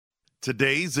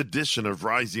Today's edition of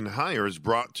Rising Higher is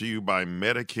brought to you by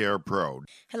Medicare Pro.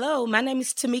 Hello, my name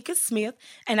is Tamika Smith,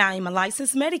 and I am a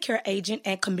licensed Medicare agent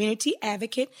and community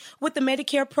advocate with the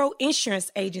Medicare Pro Insurance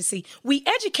Agency. We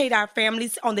educate our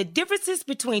families on the differences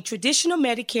between traditional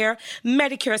Medicare,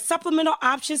 Medicare supplemental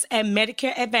options, and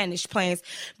Medicare Advantage plans.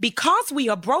 Because we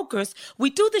are brokers, we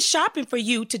do the shopping for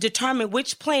you to determine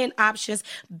which plan options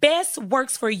best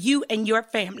works for you and your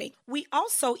family. We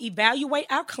also evaluate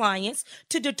our clients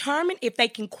to determine if they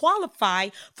can qualify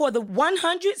for the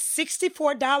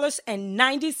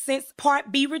 $164.90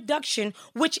 Part B reduction,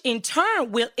 which in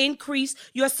turn will increase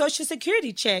your Social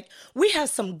Security check. We have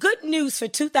some good news for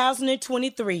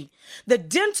 2023. The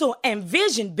dental and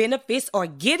vision benefits are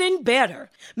getting better.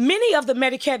 Many of the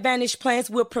Medicare Advantage plans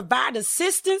will provide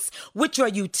assistance with your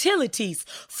utilities,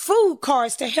 food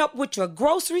cards to help with your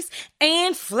groceries,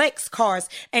 and flex cards.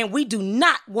 And we do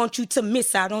not want you to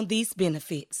miss out on these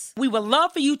benefits. We would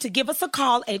love for you to give us a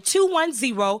call at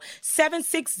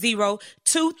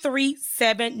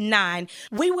 210-760-2379.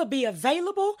 We will be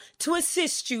available to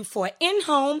assist you for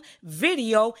in-home,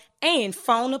 video, and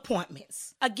phone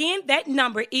appointments. Again, that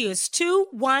number is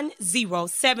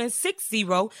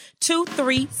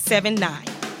 210-760-2379.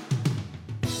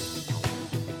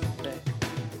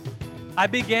 I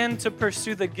began to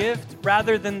pursue the gift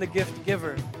rather than the gift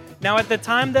giver. Now, at the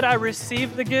time that I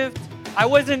received the gift, I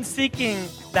wasn't seeking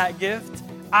that gift.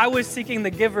 I was seeking the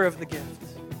giver of the gift.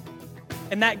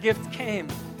 And that gift came.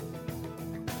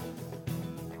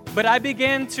 But I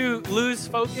began to lose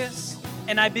focus,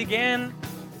 and I began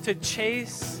to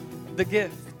chase the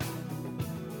gift.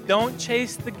 Don't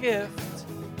chase the gift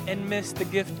and miss the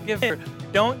gift giver.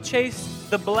 Don't chase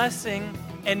the blessing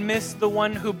and miss the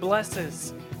one who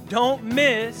blesses. Don't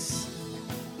miss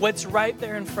what's right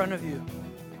there in front of you.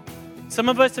 Some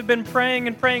of us have been praying,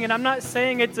 and I'm not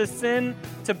saying it's a sin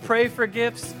to pray for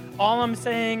gifts. All I'm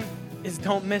saying is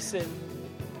don't miss it.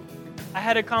 I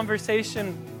had a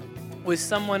conversation with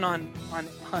someone on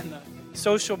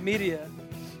social media.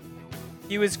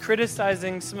 He was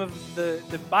criticizing some of the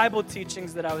Bible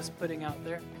teachings that I was putting out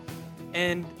there.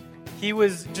 And he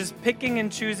was just picking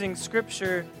and choosing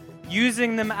scripture,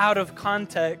 using them out of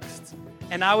context.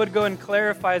 And I would go and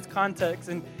clarify his context.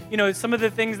 And, some of the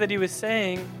things that he was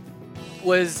saying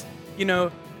was,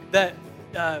 that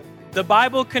the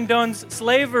Bible condones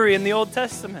slavery in the Old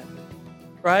Testament,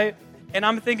 right? And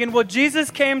I'm thinking, well,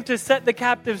 Jesus came to set the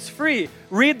captives free.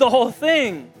 Read the whole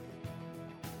thing.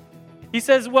 He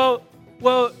says, well,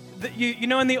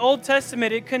 in the Old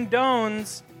Testament, it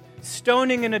condones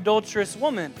stoning an adulterous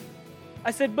woman.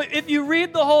 I said, but if you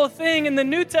read the whole thing in the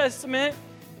New Testament,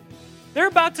 they're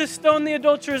about to stone the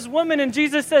adulterous woman, and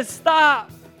Jesus says, stop.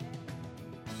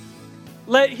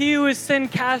 Let he who is sin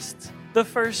cast the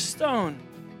first stone.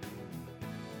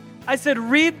 I said,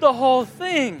 read the whole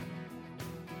thing.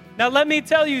 Now let me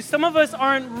tell you, some of us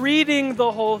aren't reading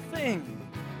the whole thing.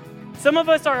 Some of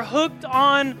us are hooked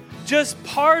on just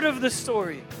part of the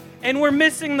story, and we're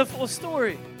missing the full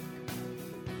story.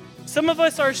 Some of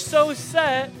us are so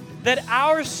set that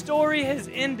our story has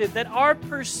ended, that our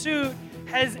pursuit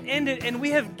has ended, and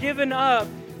we have given up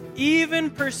even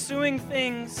pursuing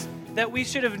things that we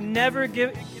should have never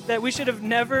given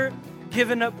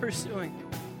up pursuing.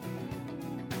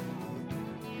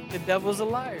 The devil's a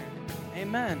liar.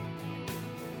 Amen.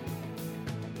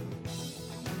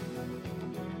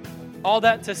 All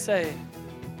that to say,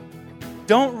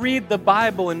 don't read the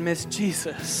Bible and miss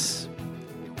Jesus.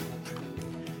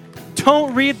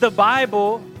 Don't read the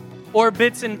Bible or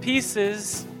bits and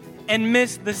pieces and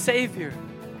miss the Savior.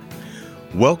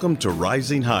 Welcome to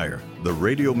Rising Higher, the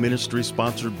radio ministry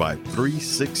sponsored by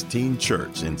 316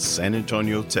 Church in San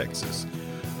Antonio, Texas.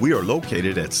 We are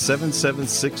located at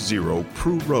 7760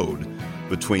 Prue Road,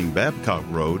 between Babcock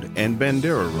Road and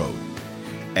Bandera Road.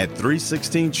 At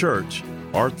 316 Church,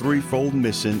 our threefold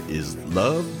mission is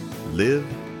love, live,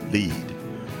 lead.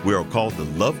 We are called to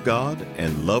love God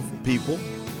and love people,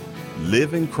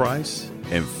 live in Christ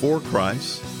and for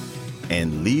Christ,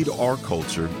 and lead our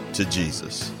culture to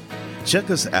Jesus.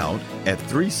 Check us out at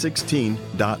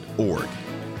 316.org.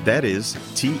 That is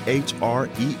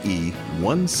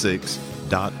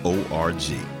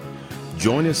THREE16.org.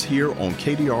 Join us here on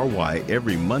KDRY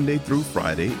every Monday through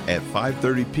Friday at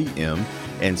 5:30 p.m.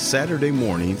 and Saturday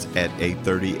mornings at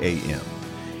 8:30 a.m.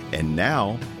 And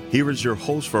now, here is your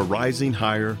host for Rising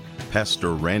Higher,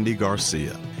 Pastor Randy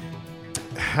Garcia.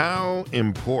 How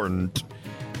important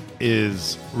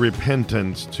is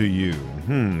repentance to you?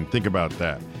 Think about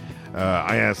that.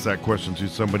 I asked that question to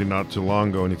somebody not too long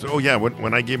ago, and he said, oh yeah,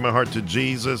 when I gave my heart to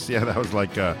Jesus, that was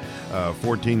like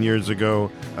 14 years ago,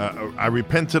 I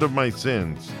repented of my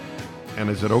sins. And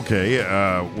I said, okay,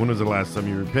 when was the last time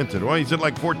you repented? Well, he said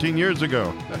like 14 years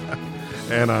ago.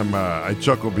 And I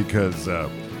chuckle because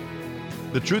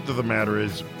the truth of the matter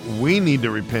is we need to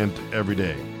repent every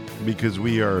day because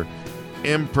we are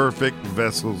imperfect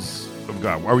vessels of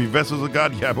God. Are we vessels of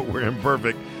God? Yeah, but we're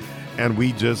imperfect, and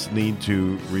we just need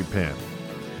to repent.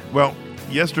 Well,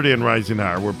 yesterday in Rising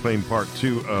Higher, we're playing part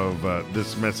 2 of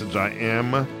this message, I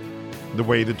am the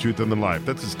way, the truth, and the life.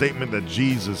 That's a statement that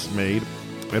Jesus made,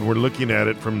 and we're looking at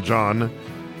it from John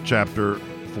chapter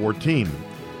 14.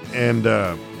 And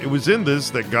it was in this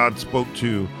that God spoke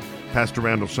to Pastor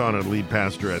Randall Shawn, a lead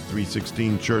pastor at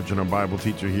 316 Church and a Bible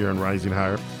teacher here in Rising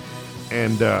Higher.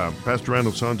 And Pastor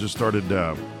Randall Shawn just started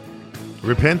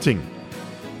repenting.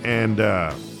 And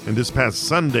this past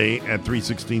Sunday at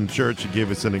 316 Church, he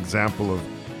gave us an example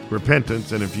of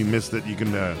repentance. And if you missed it, you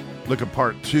can look at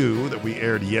part 2 that we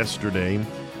aired yesterday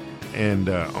and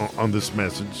on this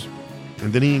message.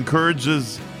 And then he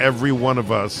encourages every one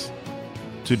of us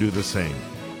to do the same.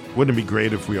 Wouldn't it be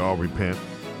great if we all repent?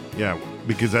 Yeah,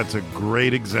 because that's a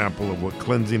great example of what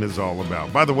cleansing is all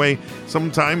about. By the way,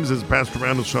 sometimes, as Pastor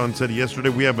Randall Shawn said yesterday,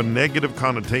 we have a negative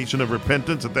connotation of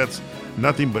repentance, that that's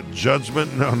nothing but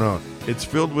judgment. No, it's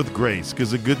filled with grace,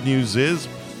 because the good news is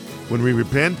when we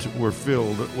repent, we're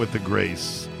filled with the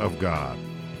grace of God.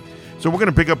 So we're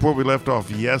going to pick up where we left off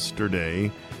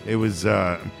yesterday. It was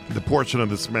the portion of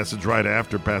this message right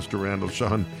after Pastor Randall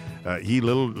Shawn. He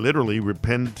literally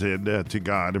repented to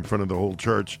God in front of the whole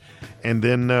church, and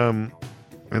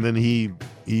then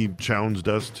he challenged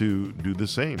us to do the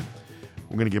same.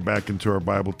 We're going to get back into our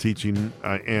Bible teaching.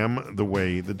 I am the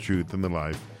way, the truth, and the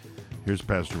life. Here's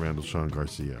Pastor Randall Shawn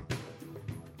Garcia.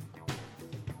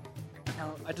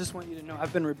 Now, I just want you to know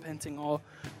I've been repenting all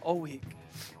week.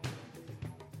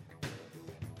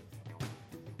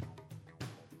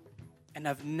 And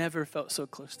I've never felt so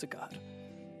close to God.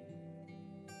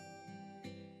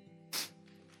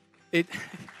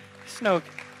 Snoke.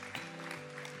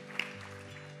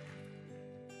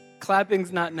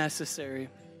 Clapping's not necessary.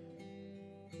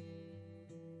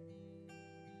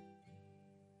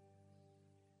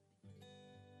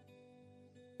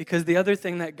 Because the other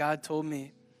thing that God told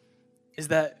me is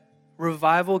that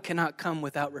revival cannot come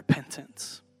without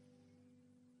repentance.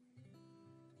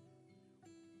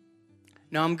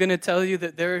 Now, I'm going to tell you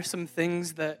that there are some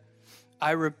things that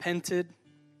I repented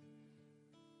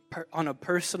on a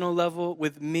personal level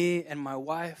with me and my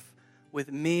wife, with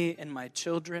me and my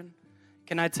children.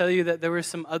 Can I tell you that there were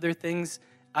some other things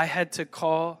I had to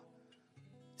call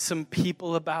some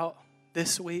people about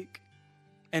this week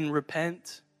and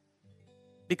repent?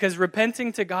 Because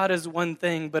repenting to God is one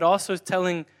thing, but also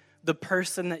telling the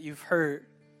person that you've hurt,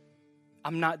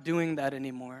 I'm not doing that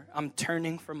anymore. I'm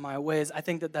turning from my ways. I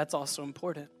think that that's also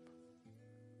important.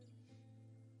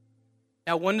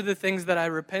 Now, one of the things that I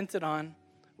repented on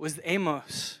was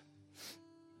Amos.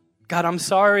 God, I'm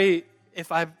sorry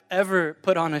if I've ever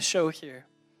put on a show here.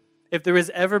 If there was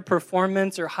ever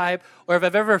performance or hype, or if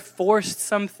I've ever forced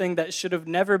something that should have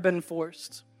never been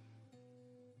forced.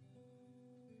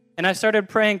 And I started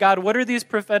praying, God, what are these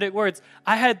prophetic words?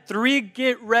 I had 3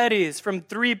 get-readies from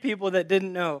 3 people that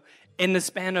didn't know in the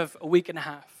span of a week and a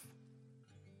half.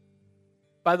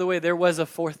 By the way, there was a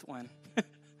 4th one.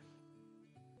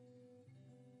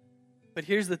 But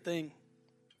here's the thing.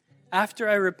 After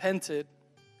I repented,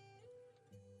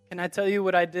 can I tell you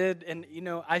what I did? And,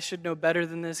 I should know better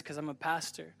than this because I'm a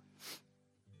pastor.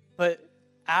 But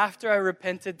after I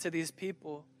repented to these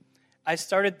people, I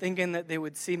started thinking that they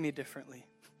would see me differently.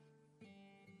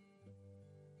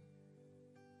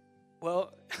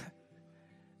 Well,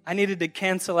 I needed to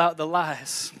cancel out the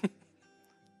lies.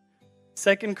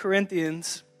 2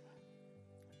 Corinthians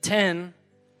 10,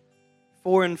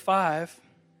 4 and 5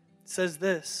 says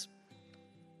this.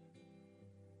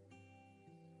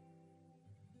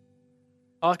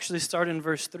 I'll actually start in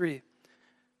verse 3.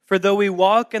 For though we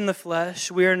walk in the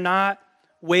flesh, we are not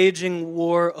waging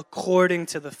war according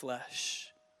to the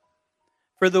flesh.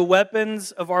 For the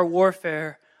weapons of our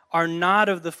warfare are not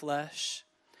of the flesh,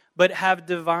 but have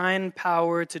divine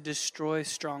power to destroy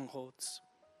strongholds.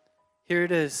 Here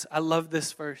it is. I love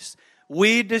this verse.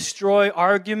 We destroy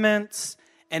arguments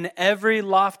and every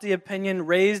lofty opinion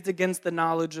raised against the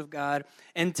knowledge of God,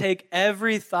 and take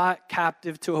every thought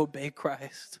captive to obey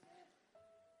Christ.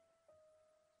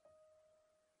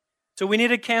 So we need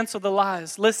to cancel the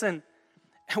lies. Listen,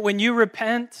 when you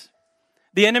repent,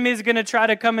 the enemy is going to try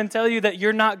to come and tell you that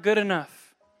you're not good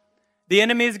enough. The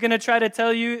enemy is going to try to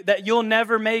tell you that you'll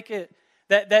never make it,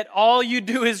 that all you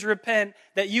do is repent,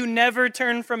 that you never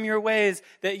turn from your ways,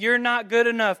 that you're not good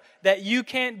enough, that you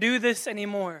can't do this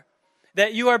anymore,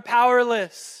 that you are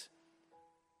powerless.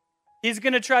 He's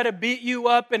going to try to beat you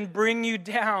up and bring you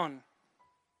down.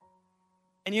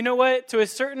 And you know what? To a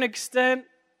certain extent,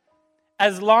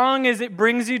 as long as it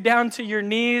brings you down to your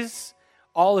knees,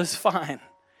 all is fine.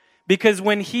 Because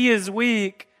when he is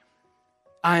weak,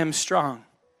 I am strong.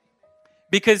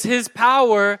 Because his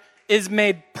power is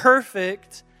made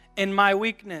perfect in my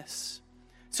weakness.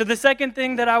 So the second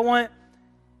thing that I want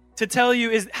to tell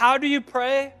you is, how do you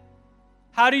pray?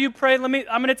 How do you pray? I'm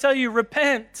going to tell you,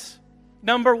 repent.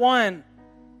 Number one,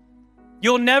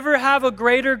 you'll never have a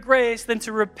greater grace than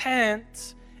to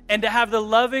repent and to have the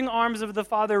loving arms of the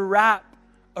Father wrap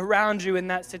around you in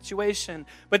that situation.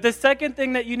 But the second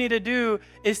thing that you need to do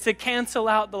is to cancel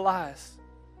out the lies.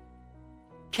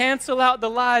 Cancel out the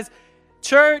lies.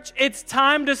 Church, it's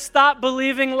time to stop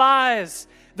believing lies.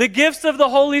 The gifts of the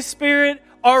Holy Spirit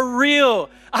are real.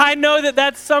 I know that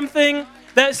that's something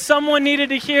that someone needed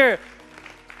to hear.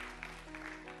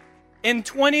 In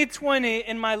 2020,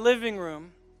 in my living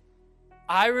room,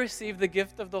 I received the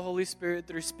gift of the Holy Spirit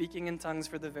through speaking in tongues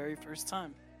for the very first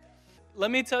time.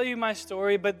 Let me tell you my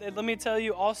story, but let me tell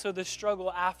you also the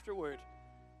struggle afterward.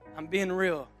 I'm being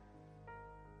real.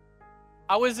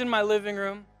 I was in my living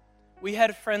room. We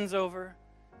had friends over.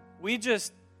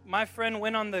 My friend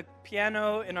went on the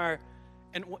piano in our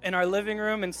living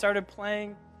room and started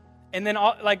playing. And then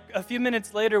a few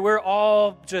minutes later, we're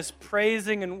all just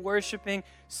praising and worshiping,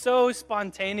 so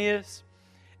spontaneous.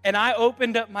 And I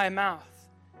opened up my mouth.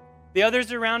 The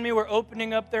others around me were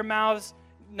opening up their mouths.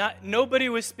 Nobody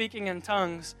was speaking in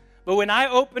tongues. But when I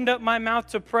opened up my mouth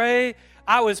to pray,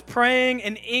 I was praying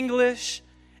in English.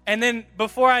 And then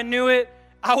before I knew it,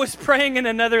 I was praying in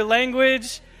another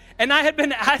language. And I had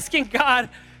been asking God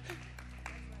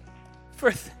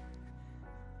for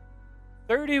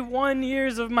 31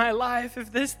 years of my life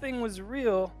if this thing was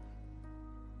real.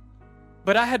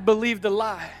 But I had believed a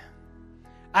lie.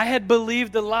 I had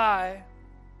believed a lie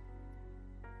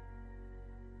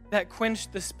that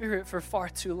quenched the Spirit for far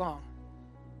too long.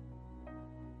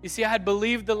 You see, I had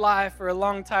believed the lie for a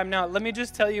long time. Now, let me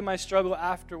just tell you my struggle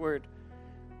afterward.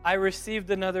 I received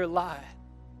another lie.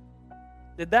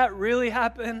 Did that really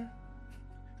happen?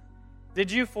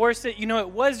 Did you force it? You know, it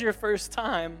was your first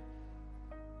time.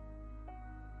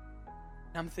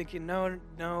 And I'm thinking,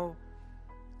 no.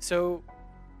 So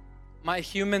my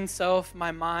human self,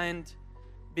 my mind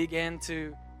began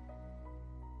to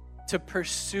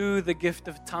pursue the gift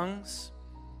of tongues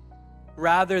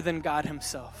rather than God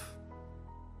himself.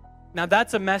 Now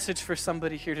that's a message for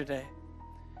somebody here today.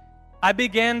 I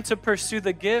began to pursue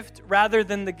the gift rather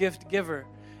than the gift giver.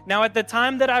 Now at the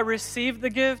time that I received the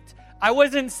gift, I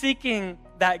wasn't seeking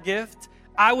that gift.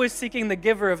 I was seeking the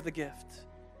giver of the gift.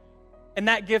 And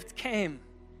that gift came.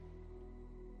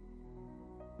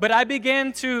 But I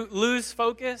began to lose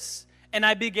focus and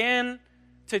I began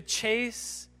to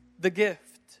chase the gift.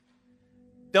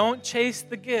 Don't chase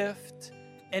the gift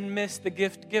and miss the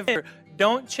gift giver.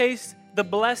 Don't chase the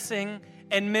blessing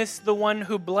and miss the one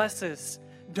who blesses.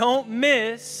 Don't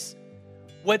miss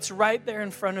what's right there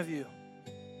in front of you.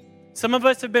 Some of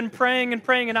us have been praying,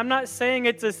 and I'm not saying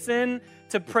it's a sin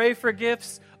to pray for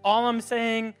gifts. All I'm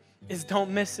saying is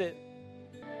don't miss it.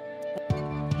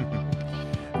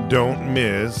 Don't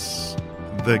miss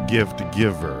the gift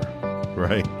giver,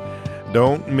 right?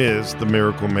 Don't miss the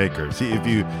miracle maker. See, if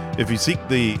you seek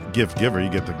the gift giver, you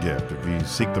get the gift. If you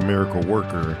seek the miracle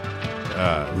worker,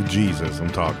 Jesus I'm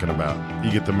talking about,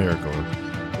 you get the miracle.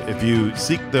 If you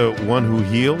seek the one who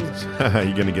heals,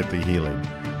 you're going to get the healing.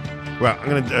 Well, I'm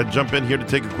going to jump in here to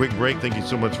take a quick break. Thank you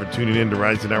so much for tuning in to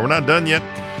Rising Hour. We're not done yet.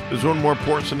 There's one more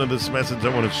portion of this message I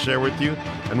want to share with you,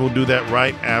 and we'll do that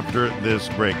right after this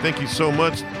break. Thank you so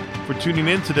much for tuning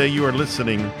in today. You are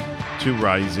listening to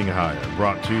Rising Higher,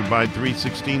 brought to you by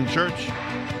 316 Church.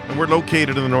 And we're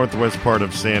located in the northwest part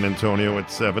of San Antonio at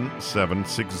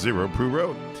 7760 Prue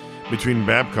Road, between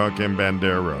Babcock and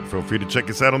Bandera Road. Feel free to check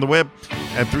us out on the web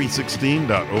at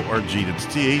 316.org. That's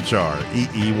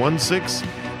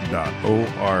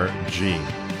THREE16.org.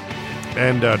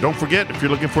 And don't forget, if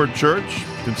you're looking for a church,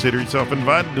 consider yourself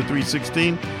invited to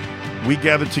 316. We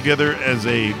gather together as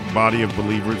a body of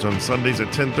believers on Sundays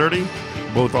at 10:30,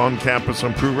 both on campus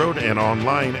on Prue Road and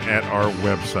online at our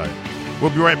website.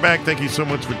 We'll be right back. Thank you so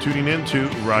much for tuning in to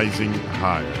Rising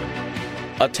Higher.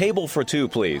 A table for two,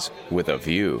 please, with a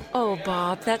view. Oh,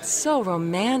 Bob, that's so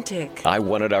romantic. I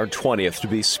wanted our 20th to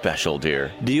be special,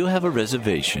 dear. Do you have a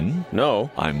reservation? No.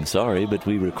 I'm sorry, but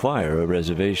we require a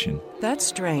reservation. That's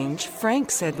strange. Frank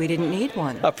said we didn't need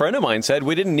one. A friend of mine said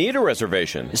we didn't need a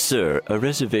reservation. Sir, a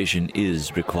reservation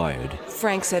is required.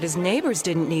 Frank said his neighbors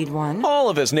didn't need one. All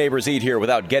of his neighbors eat here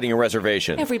without getting a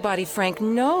reservation. Everybody Frank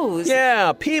knows.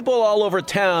 Yeah, people all over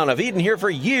town have eaten here for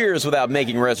years without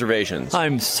making reservations.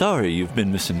 I'm sorry you've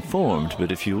been misinformed,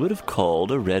 but if you would have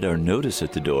called or read our notice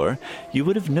at the door, you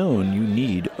would have known you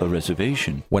need a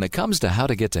reservation. When it comes to how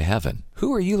to get to heaven,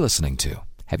 who are you listening to?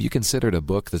 Have you considered a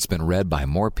book that's been read by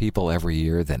more people every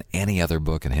year than any other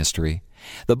book in history?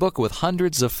 The book with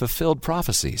hundreds of fulfilled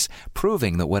prophecies,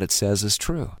 proving that what it says is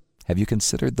true. Have you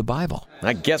considered the Bible?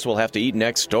 I guess we'll have to eat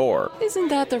next door. Isn't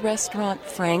that the restaurant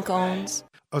Frank owns?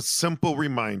 A simple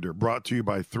reminder brought to you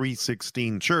by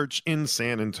 316 Church in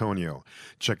San Antonio.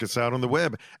 Check us out on the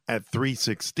web at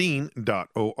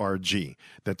 316.org.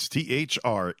 That's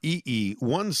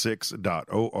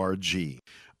THREE16.org.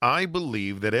 I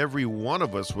believe that every one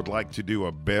of us would like to do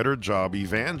a better job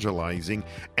evangelizing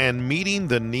and meeting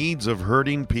the needs of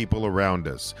hurting people around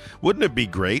us. Wouldn't it be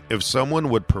great if someone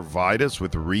would provide us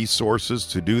with resources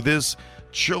to do this?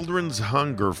 Children's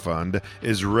Hunger Fund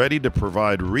is ready to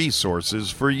provide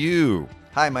resources for you.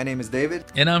 Hi, my name is David.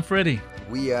 And I'm Freddie.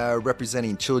 We are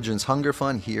representing Children's Hunger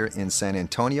Fund here in San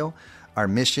Antonio. Our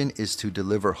mission is to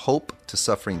deliver hope to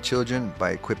suffering children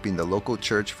by equipping the local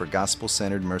church for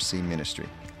gospel-centered mercy ministry.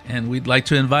 And we'd like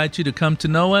to invite you to come to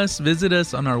know us. Visit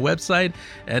us on our website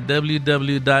at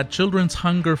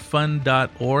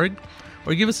www.children'shungerfund.org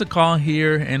or give us a call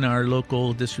here in our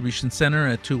local distribution center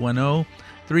at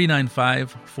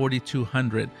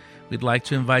 210-395-4200. We'd like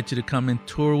to invite you to come and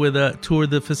tour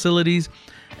the facilities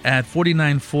at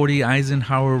 4940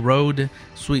 Eisenhower Road,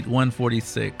 Suite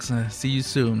 146. See you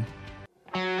soon.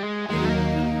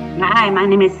 Hi, my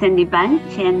name is Cindy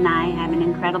Bunch, and I have an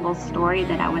incredible story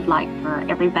that I would like for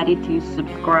everybody to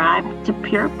subscribe to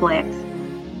Pureplex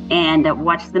and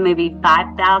watch the movie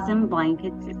 5,000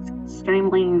 Blankets. It's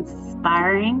extremely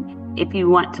inspiring. If you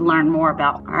want to learn more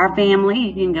about our family,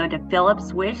 you can go to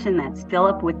Philip's Wish, and that's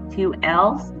Philip with 2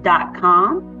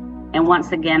 L's.com. And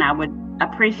once again, I would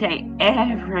appreciate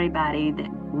everybody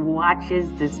that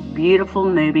watches this beautiful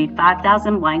movie,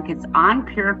 5,000 Blankets, on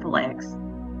Pureplex.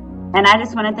 And I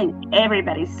just want to thank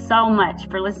everybody so much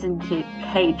for listening to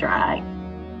K-Drive.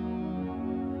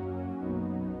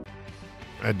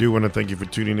 I do want to thank you for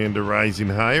tuning in to Rising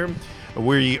Higher.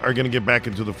 We are going to get back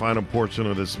into the final portion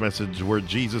of this message where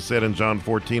Jesus said in John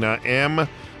 14, I am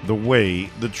the way,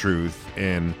 the truth,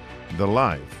 and the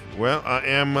life. Well, I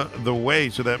am the way,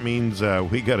 so that means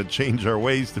we got to change our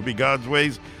ways to be God's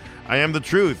ways. I am the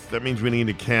truth. That means we need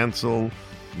to cancel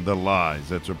the lies.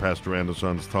 That's what Pastor Randall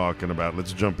Sean's talking about.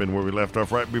 Let's jump in where we left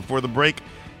off right before the break.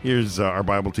 Here's our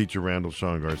Bible teacher, Randall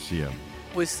Sean Garcia.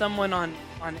 With someone on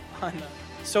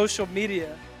social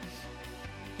media,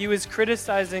 he was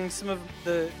criticizing some of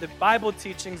the Bible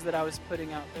teachings that I was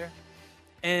putting out there.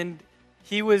 And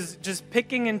he was just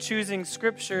picking and choosing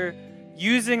scripture,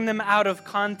 using them out of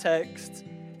context.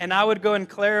 And I would go and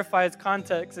clarify his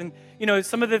context. And,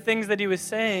 some of the things that he was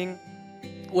saying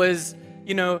was,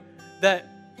 that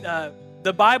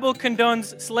the Bible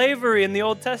condones slavery in the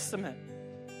Old Testament,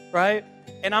 right?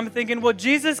 And I'm thinking, well,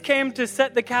 Jesus came to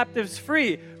set the captives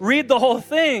free. Read the whole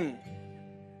thing.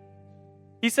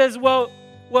 He says, in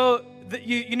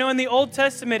the Old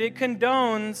Testament, it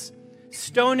condones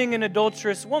stoning an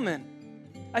adulterous woman.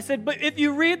 I said, but if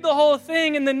you read the whole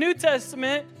thing in the New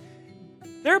Testament,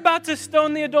 they're about to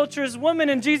stone the adulterous woman,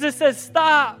 and Jesus says,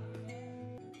 stop.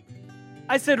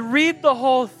 I said, read the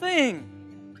whole thing.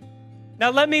 Now,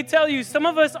 let me tell you, some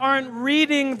of us aren't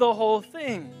reading the whole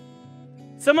thing.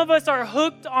 Some of us are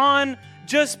hooked on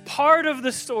just part of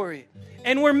the story,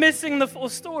 and we're missing the full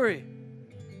story.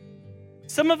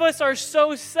 Some of us are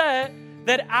so set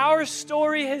that our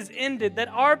story has ended, that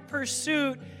our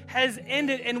pursuit has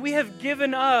ended, and we have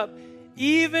given up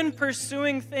even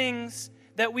pursuing things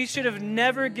that we should have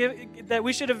never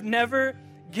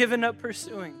given up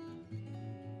pursuing.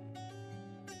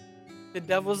 The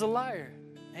devil's a liar.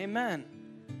 Amen.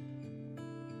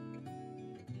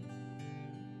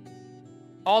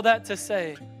 All that to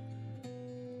say,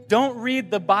 don't read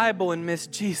the Bible and miss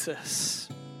Jesus.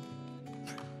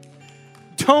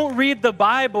 Don't read the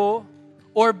Bible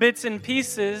or bits and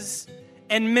pieces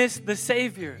and miss the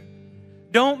Savior.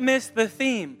 Don't miss the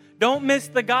theme. Don't miss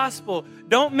the gospel.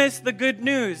 Don't miss the good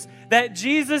news that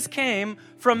Jesus came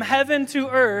from heaven to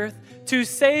earth to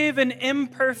save an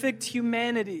imperfect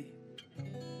humanity.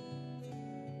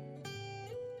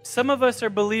 Some of us are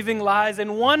believing lies,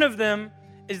 and one of them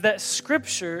is that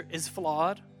Scripture is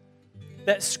flawed,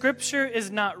 that Scripture is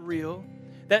not real,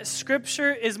 that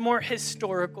Scripture is more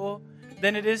historical,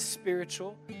 then it is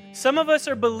spiritual. Some of us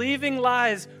are believing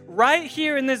lies right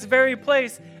here in this very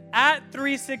place at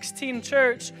 316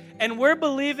 Church, and we're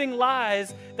believing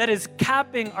lies that is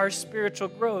capping our spiritual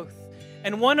growth.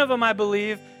 And one of them, I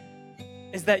believe,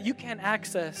 is that you can't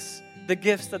access the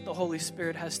gifts that the Holy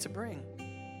Spirit has to bring.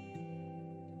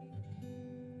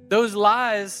 Those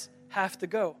lies have to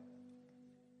go.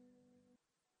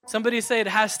 Somebody say it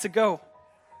has to go.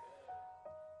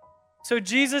 So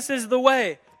Jesus is the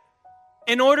way.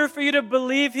 In order for you to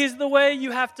believe He's the way,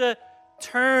 you have to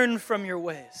turn from your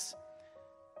ways.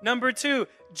 Number 2,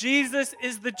 Jesus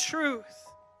is the truth.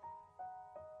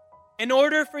 In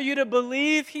order for you to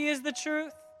believe He is the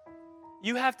truth,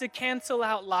 you have to cancel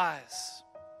out lies.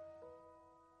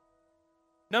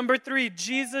 Number 3,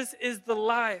 Jesus is the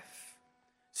life.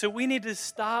 So we need to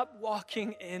stop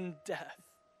walking in death.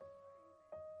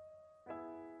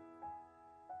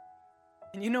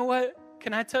 And you know what?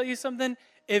 Can I tell you something?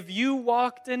 If you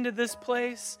walked into this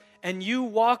place and you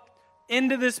walked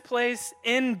into this place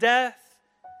in death,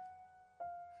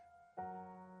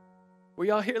 were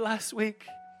y'all here last week?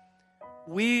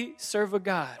 We serve a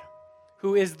God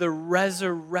who is the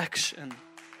resurrection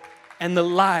and the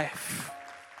life.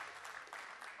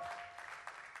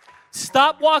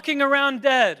 Stop walking around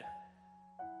dead.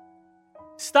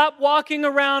 Stop walking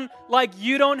around like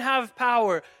you don't have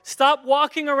power. Stop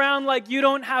walking around like you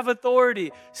don't have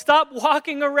authority. Stop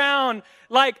walking around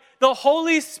like the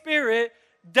Holy Spirit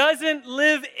doesn't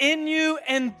live in you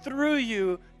and through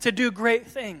you to do great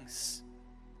things.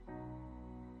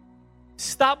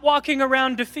 Stop walking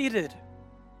around defeated.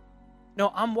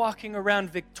 No, I'm walking around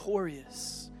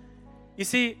victorious. You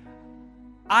see,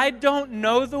 I don't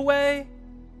know the way,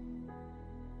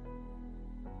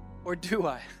 or do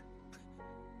I?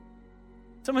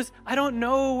 I don't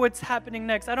know what's happening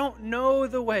next. I don't know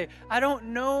the way. I don't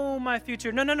know my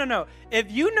future. No.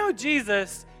 If you know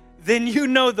Jesus, then you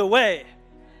know the way.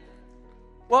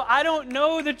 Well, I don't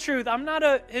know the truth. I'm not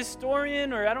a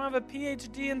historian, or I don't have a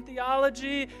PhD in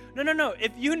theology. No.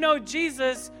 If you know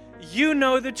Jesus, you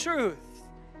know the truth.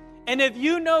 And if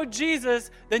you know Jesus,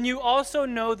 then you also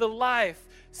know the life.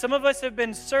 Some of us have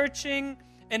been searching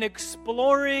and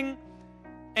exploring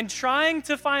and trying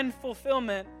to find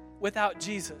fulfillment without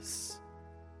Jesus.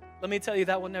 Let me tell you,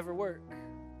 that will never work.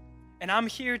 And I'm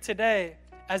here today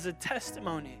as a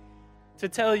testimony to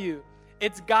tell you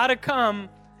it's got to come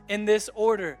in this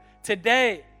order.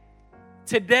 Today,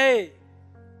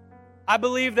 I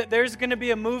believe that there's going to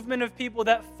be a movement of people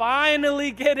that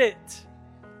finally get it.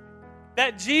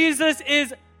 That Jesus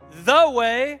is the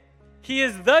way, He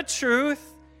is the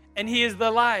truth, and He is the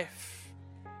life.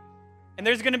 And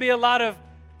there's going to be a lot of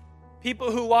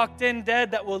people who walked in dead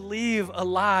that will leave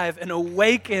alive and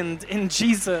awakened in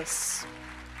Jesus.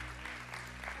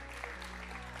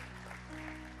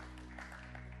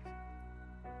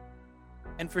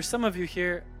 And for some of you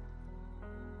here,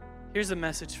 here's a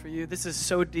message for you. This is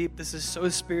so deep. This is so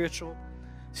spiritual.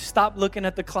 Stop looking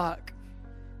at the clock.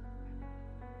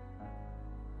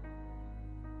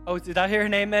 Oh, did I hear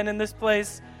an amen in this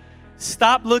place?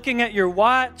 Stop looking at your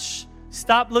watch.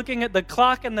 Stop looking at the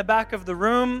clock in the back of the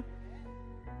room.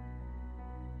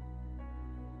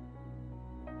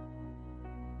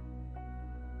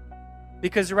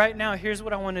 Because right now, here's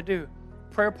what I want to do.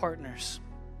 Prayer partners,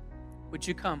 would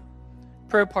you come?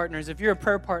 Prayer partners, if you're a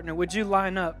prayer partner, would you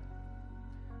line up?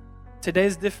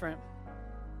 Today's different.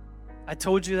 I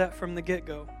told you that from the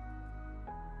get-go.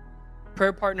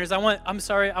 Prayer partners, I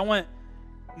want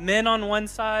men on one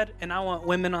side and I want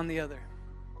women on the other.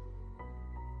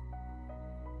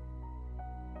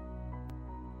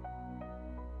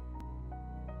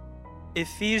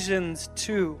 Ephesians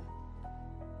 2,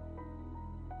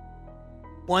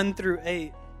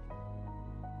 1-8.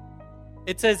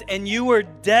 It says, and you were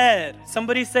dead.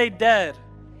 Somebody say dead.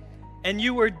 And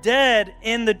you were dead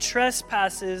in the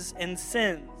trespasses and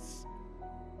sins.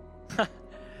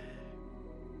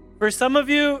 For some of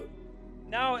you,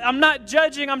 now I'm not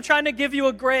judging. I'm trying to give you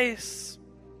a grace.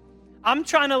 I'm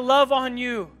trying to love on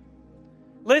you.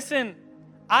 Listen,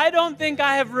 I don't think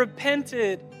I have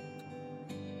repented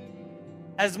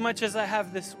as much as I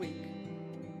have this week.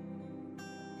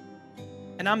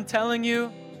 And I'm telling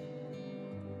you,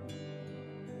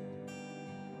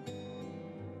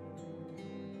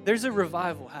 there's a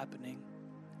revival happening.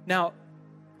 Now,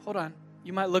 hold on.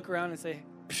 You might look around and say,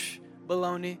 psh,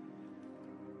 baloney.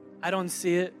 I don't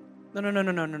see it.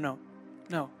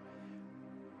 No.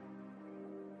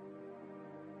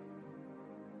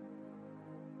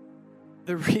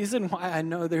 The reason why I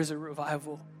know there's a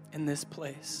revival in this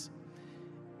place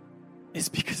is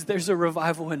because there's a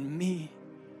revival in me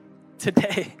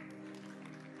today.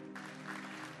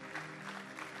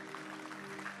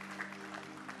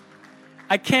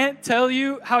 I can't tell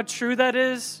you how true that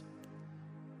is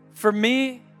for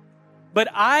me, but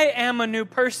I am a new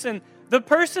person. The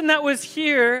person that was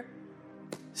here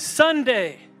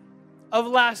Sunday of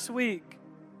last week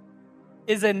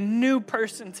is a new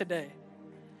person today.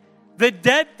 The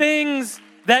dead things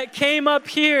that came up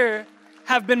here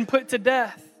have been put to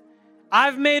death.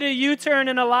 I've made a U-turn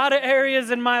in a lot of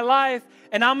areas in my life,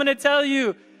 and I'm going to tell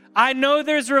you, I know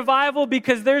there's revival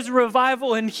because there's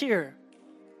revival in here.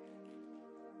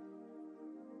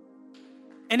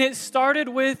 And it started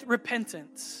with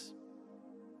repentance.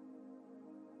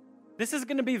 This is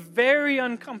going to be very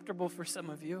uncomfortable for some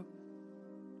of you.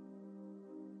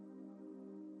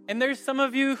 And there's some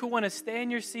of you who want to stay in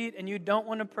your seat and you don't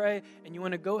want to pray and you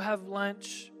want to go have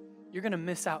lunch. You're going to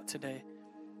miss out today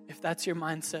if that's your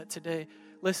mindset today.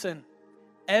 Listen,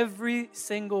 every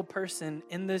single person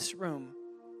in this room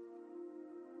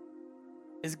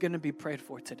is going to be prayed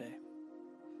for today.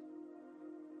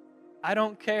 I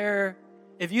don't care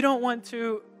if you don't want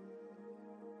to,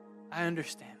 I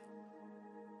understand.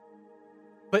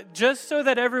 But just so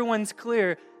that everyone's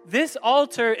clear, this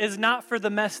altar is not for the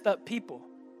messed up people.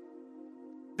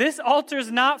 This altar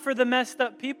is not for the messed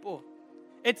up people.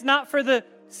 It's not for the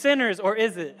sinners, or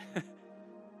is it?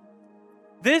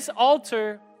 This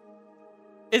altar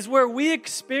is where we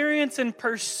experience and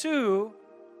pursue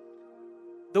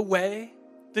the way,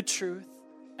 the truth,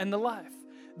 and the life.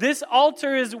 This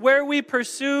altar is where we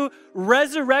pursue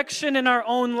resurrection in our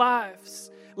own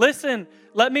lives. Listen,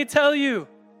 let me tell you,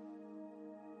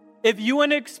 if you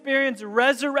want to experience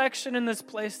resurrection in this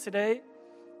place today,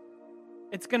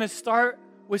 it's going to start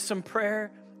with some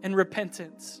prayer and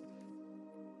repentance.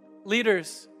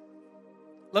 Leaders,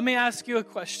 let me ask you a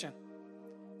question.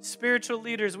 Spiritual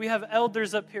leaders, we have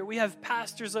elders up here. We have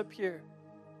pastors up here.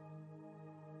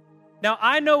 Now,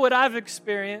 I know what I've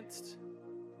experienced.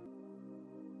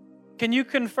 Can you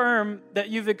confirm that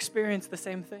you've experienced the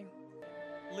same thing?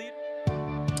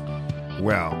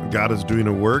 Well, God is doing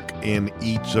a work in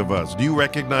each of us. Do you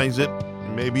recognize it?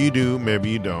 Maybe you do,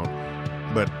 maybe you don't.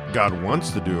 But God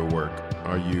wants to do a work.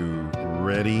 Are you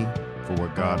ready for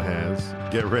what God has?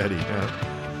 Get ready.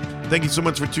 Thank you so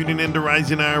much for tuning in to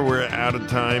Rising Hour. We're out of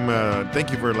time. Thank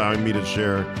you for allowing me to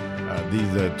share these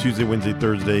Tuesday, Wednesday,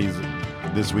 Thursdays,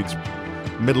 this week's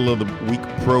middle of the week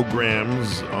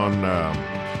programs on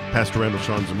Pastor Randall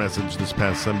Sean's message this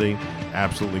past Sunday.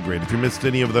 Absolutely great. If you missed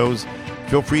any of those,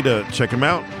 feel free to check them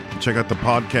out. Check out the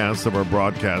podcast of our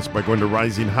broadcast by going to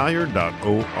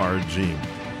risinghigher.org.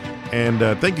 And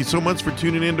thank you so much for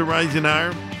tuning in to Rising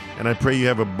Higher. And I pray you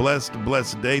have a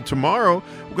blessed day. Tomorrow,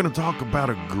 we're going to talk about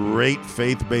a great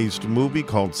faith-based movie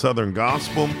called Southern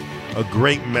Gospel. A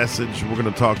great message. We're going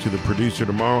to talk to the producer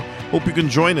tomorrow. Hope you can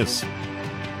join us.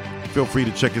 Feel free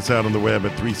to check us out on the web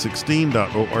at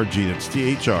 316.org. That's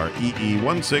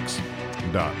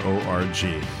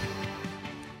THREE16.org.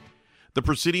 The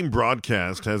preceding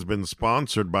broadcast has been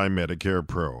sponsored by Medicare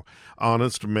Pro,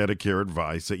 honest Medicare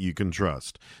advice that you can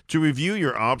trust. To review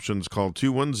your options, call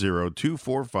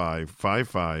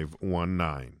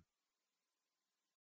 210-245-5519.